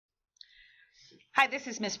Hi, this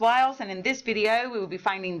is Ms. Wiles, and in this video we will be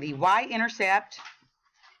finding the y-intercept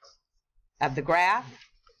of the graph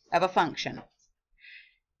of a function.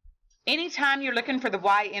 Anytime you're looking for the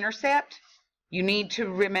y-intercept, you need to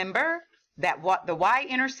remember that what the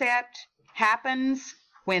y-intercept happens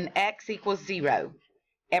when x equals 0.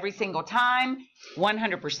 Every single time,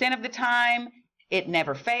 100% of the time, it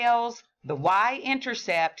never fails. The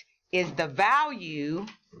y-intercept is the value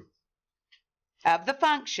of the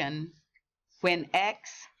function when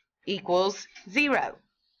x equals 0.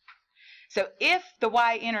 So if the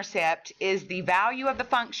y-intercept is the value of the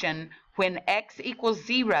function when x equals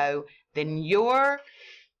 0, then your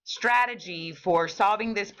strategy for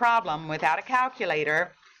solving this problem without a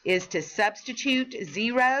calculator is to substitute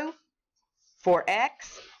 0 for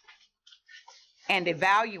x and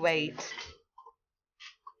evaluate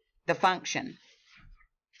the function.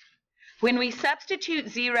 When we substitute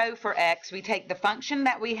 0 for x, we take the function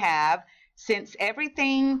that we have. Since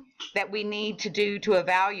everything that we need to do to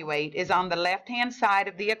evaluate is on the left-hand side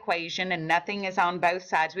of the equation and nothing is on both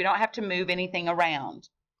sides, we don't have to move anything around.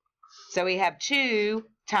 So we have 2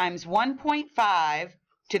 times 1.5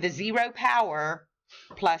 to the 0 power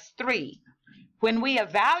plus 3. When we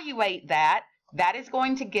evaluate that, that is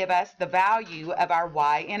going to give us the value of our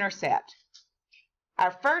y-intercept.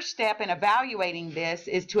 Our first step in evaluating this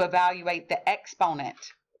is to evaluate the exponent,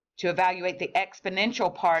 to evaluate the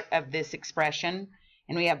exponential part of this expression,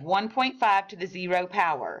 and we have 1.5 to the 0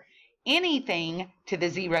 power. Anything to the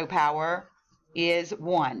 0 power is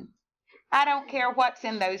 1. I don't care what's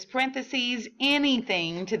in those parentheses,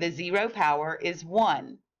 anything to the 0 power is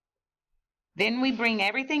 1. Then we bring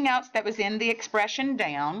everything else that was in the expression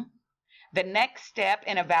down. The next step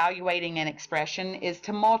in evaluating an expression is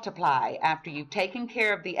to multiply. After you've taken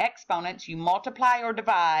care of the exponents, you multiply or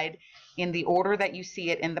divide in the order that you see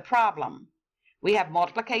it in the problem. We have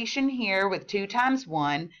multiplication here with 2 times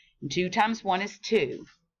 1, and 2 times 1 is 2.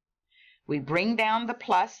 We bring down the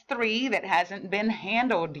plus 3 that hasn't been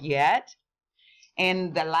handled yet,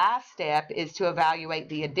 and the last step is to evaluate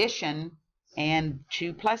the addition, and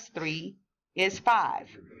 2 plus 3 is 5.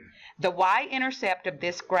 The y-intercept of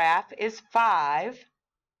this graph is 5,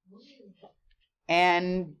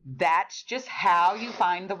 and that's just how you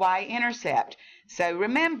find the y-intercept. So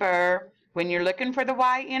remember, when you're looking for the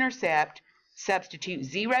y-intercept, substitute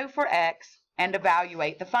 0 for x and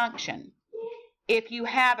evaluate the function. If you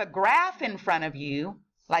have a graph in front of you,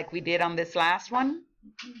 like we did on this last one,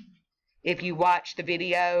 if you watch the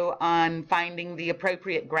video on finding the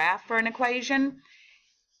appropriate graph for an equation,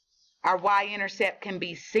 our y-intercept can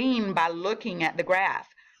be seen by looking at the graph.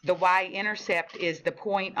 The y-intercept is the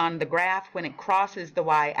point on the graph when it crosses the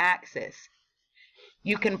y-axis.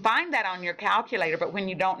 You can find that on your calculator, but when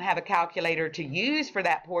you don't have a calculator to use for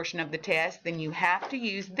that portion of the test, then you have to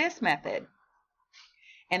use this method.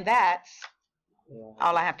 And that's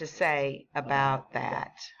all I have to say about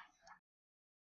that.